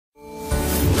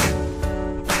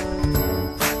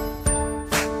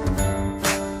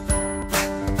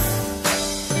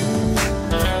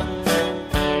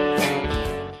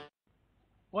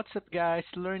guys?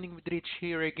 Learning with Rich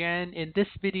here again. In this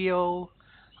video,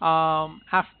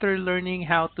 after learning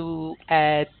how to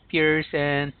add piers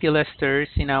and pilasters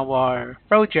in our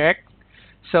project,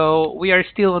 so we are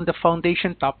still on the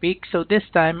foundation topic. So this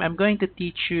time I'm going to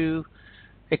teach you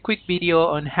a quick video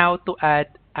on how to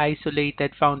add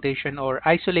isolated foundation or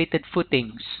isolated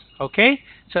footings. Okay,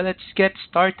 so let's get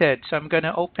started. So I'm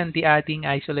gonna open the adding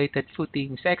isolated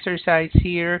footings exercise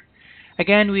here.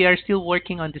 Again, we are still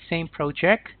working on the same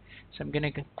project. So I'm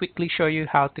gonna quickly show you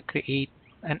how to create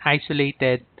an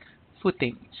isolated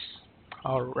footings.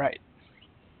 All right.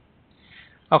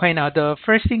 Okay, now the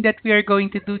first thing that we are going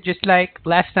to do, just like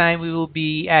last time, we will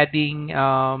be adding, we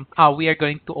are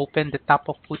going to open the top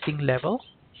of footing level.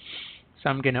 So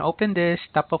I'm going to open this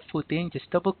top of footing,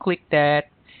 just double click that.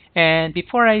 And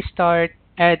before I start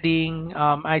adding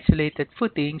isolated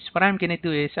footings, what I'm going to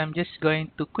do is I'm just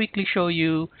going to quickly show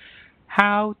you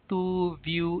how to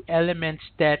view elements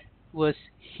that was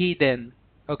hidden.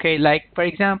 Okay, like for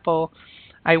example,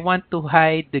 I want to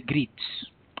hide the grids.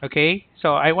 Okay,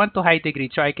 so I want to hide the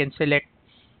grid, so I can select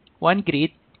one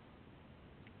grid,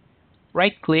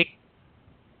 right click,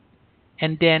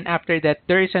 and then after that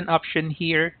there is an option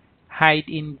here, hide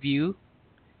in view.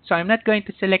 So I'm not going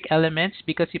to select elements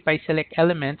because if I select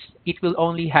elements, it will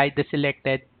only hide the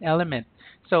selected element.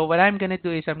 So what I'm going to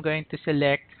do is I'm going to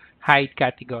select hide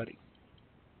category.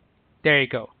 There you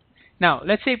go. Now,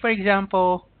 let's say, for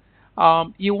example,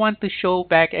 you want to show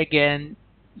back again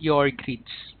your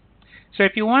grids. So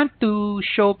if you want to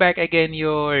show back again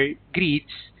your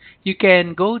grids, you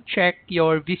can go check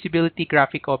your visibility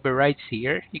graphic overrides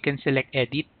here. You can select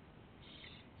edit.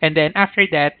 And then after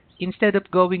that, instead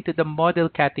of going to the model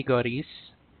categories,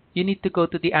 you need to go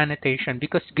to the annotation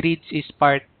because grids is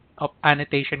part of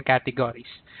annotation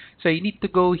categories. So you need to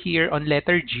go here on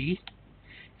letter G,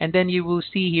 and then you will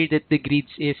see here that the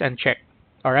grids is unchecked.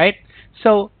 All right.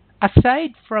 So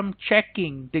aside from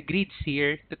checking the grids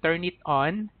here to turn it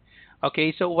on,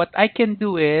 okay, so what I can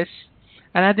do is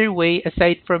another way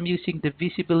aside from using the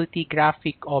visibility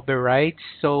graphic overrides.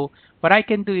 So what I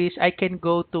can do is I can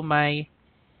go to my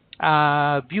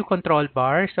view control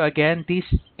bar. So again, this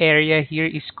area here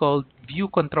is called view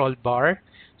control bar.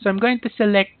 So I'm going to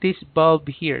select this bulb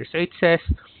here. So it says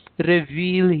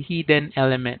reveal hidden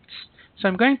elements. So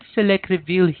I'm going to select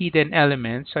reveal hidden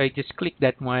elements. So I just click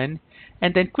that one.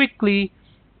 And then quickly,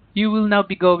 you will now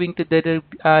be going to the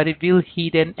reveal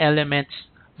hidden elements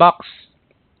box.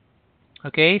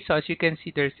 Okay, so as you can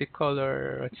see, there's a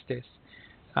color, what's this?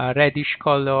 Reddish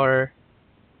color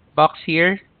box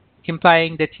here,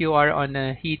 implying that you are on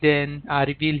a hidden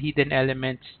reveal hidden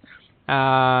elements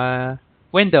uh,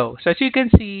 window. So as you can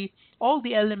see, all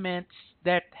the elements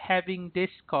that having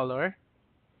this color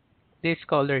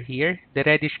here, the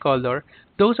reddish color,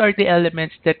 those are the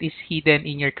elements that is hidden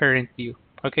in your current view.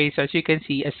 Okay, so as you can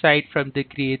see, aside from the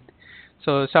grid,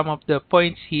 so some of the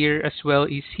points here as well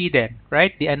is hidden,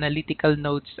 right? The analytical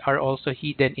nodes are also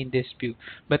hidden in this view.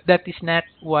 But that is not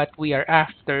what we are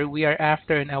after. We are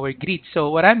after in our grid. So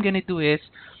what I'm going to do is,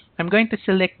 I'm going to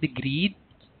select the grid.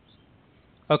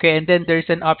 Okay, and then there's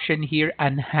an option here,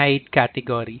 unhide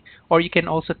category. Or you can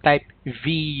also type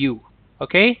VU.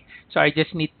 Okay, so I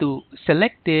just need to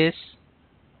select this.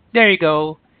 There you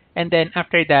go. And then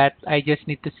after that, I just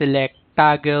need to select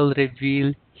toggle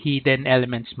reveal hidden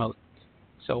elements mode.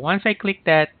 So once I click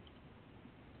that,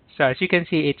 so as you can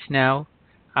see, it's now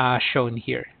shown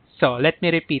here. So let me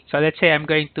repeat. So let's say I'm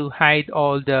going to hide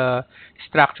all the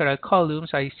structural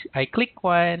columns. I click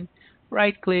one,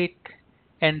 right click,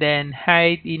 and then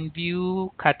hide in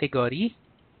view category.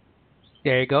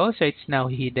 There you go. So it's now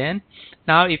hidden.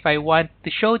 Now if I want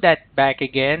to show that back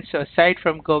again, so aside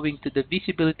from going to the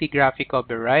visibility graphic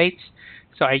overrides,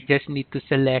 so I just need to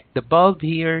select the bulb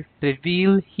here,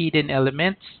 reveal hidden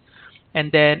elements,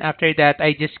 and then after that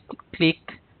I just click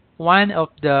one of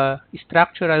the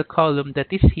structural column that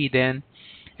is hidden,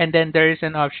 and then there is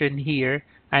an option here,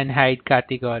 and hide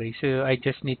category. So I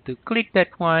just need to click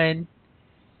that one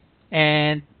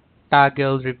and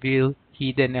toggle reveal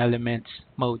hidden elements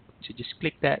mode. So just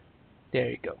click that.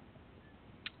 There you go.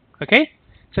 Okay,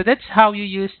 so that's how you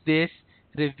use this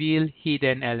reveal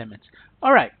hidden elements.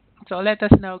 All right, so let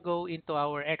us now go into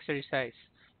our exercise.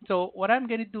 So what I'm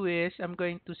going to do is I'm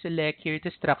going to select here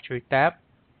the structure tab,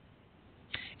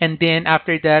 and then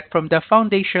after that from the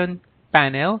foundation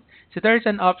panel, so there's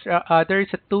an option, there's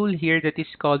a tool here that is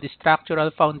called the structural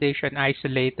foundation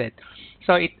isolated.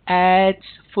 So it adds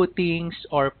footings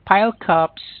or pile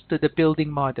cups to the building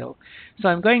model. So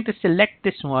I'm going to select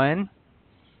this one,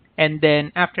 and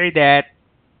then after that,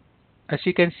 as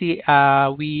you can see,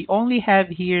 we only have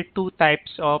here two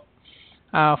types of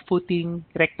footing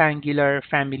rectangular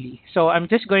family. So I'm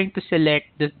just going to select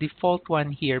the default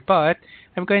one here, but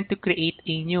I'm going to create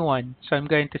a new one. So I'm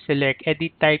going to select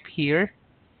edit type here.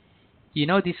 You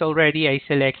know this already. I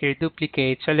select here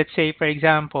duplicate. So let's say, for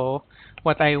example,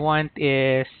 what I want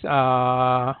is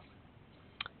 3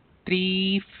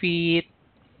 feet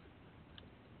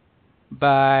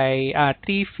by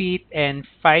 3 feet and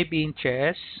 5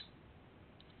 inches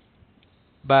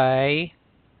by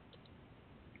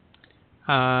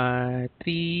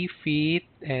 3 feet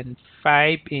and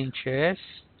 5 inches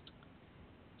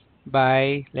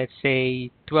by, let's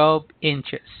say, 12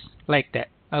 inches, like that.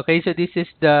 Okay, so this is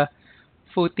the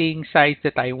footing size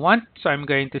that I want. So I'm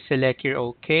going to select here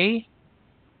OK.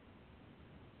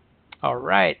 All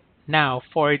right. Now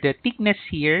for the thickness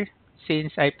here,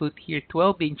 since I put here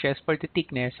 12 inches for the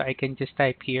thickness, I can just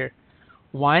type here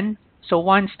 1. So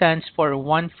 1 stands for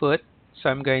 1 foot. So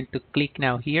I'm going to click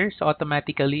now here. So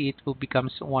automatically it will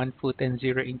becomes 1 foot and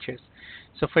 0 inches.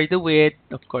 So for the width,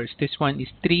 of course, this one is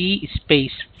 3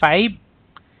 space 5.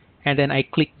 And then I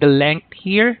click the length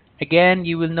here. Again,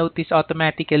 you will notice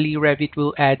automatically Revit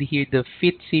will add here the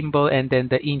feet symbol and then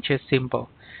the inches symbol.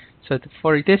 So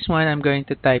for this one, I'm going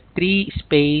to type 3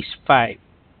 space 5.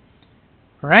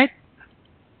 Alright?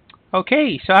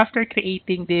 Okay, so after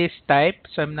creating this type,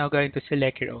 so I'm now going to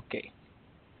select here OK.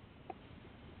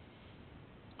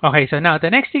 Okay, so now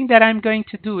the next thing that I'm going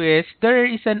to do is there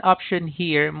is an option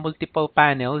here, multiple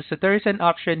panels. So there is an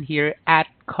option here, add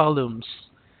columns.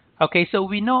 Okay, so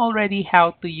we know already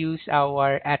how to use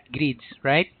our add grids,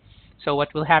 right? So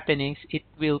what will happen is it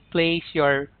will place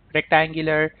your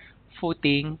rectangular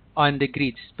footing on the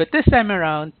grids. But this time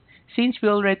around, since we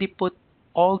already put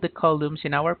all the columns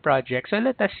in our project, so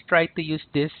let us try to use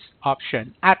this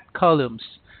option, add columns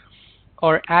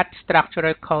or add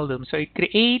structural columns. So it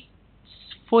creates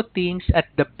footings at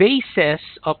the bases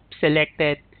of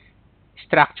selected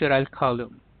structural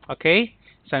column. Okay,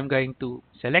 so I'm going to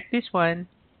select this one.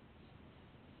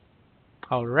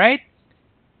 All right.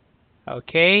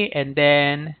 Okay, and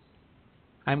then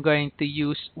I'm going to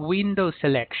use window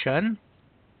selection.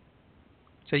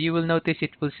 So you will notice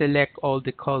it will select all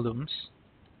the columns.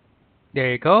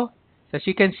 There you go. So as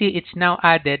you can see, it's now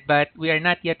added, but we are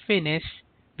not yet finished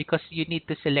because you need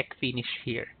to select finish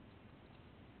here.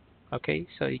 Okay,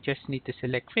 so you just need to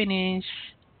select finish.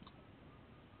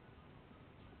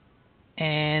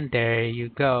 And there you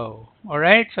go.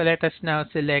 Alright, so let us now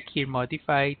select here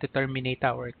modify to terminate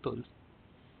our tool.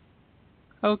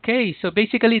 Okay, so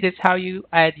basically that's how you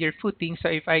add your footing. So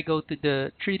if I go to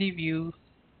the 3D view,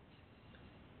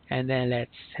 and then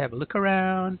let's have a look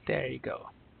around. There you go.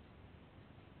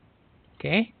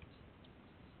 Okay,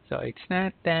 so it's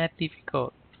not that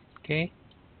difficult. Okay,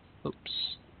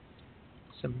 oops.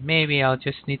 So maybe I'll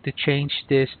just need to change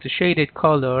this to shaded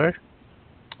color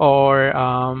or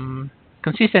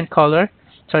consistent color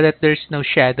so that there's no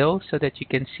shadow so that you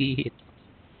can see it.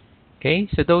 Okay,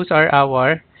 so those are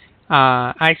our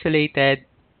isolated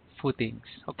footings.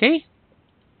 Okay,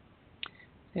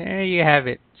 there you have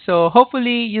it. So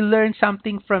hopefully you learned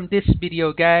something from this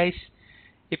video, guys.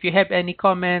 If you have any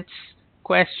comments,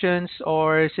 questions,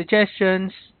 or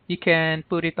suggestions, you can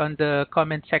put it on the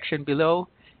comment section below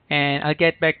and I'll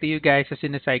get back to you guys as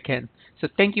soon as I can. So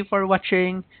thank you for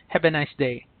watching. Have a nice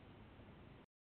day.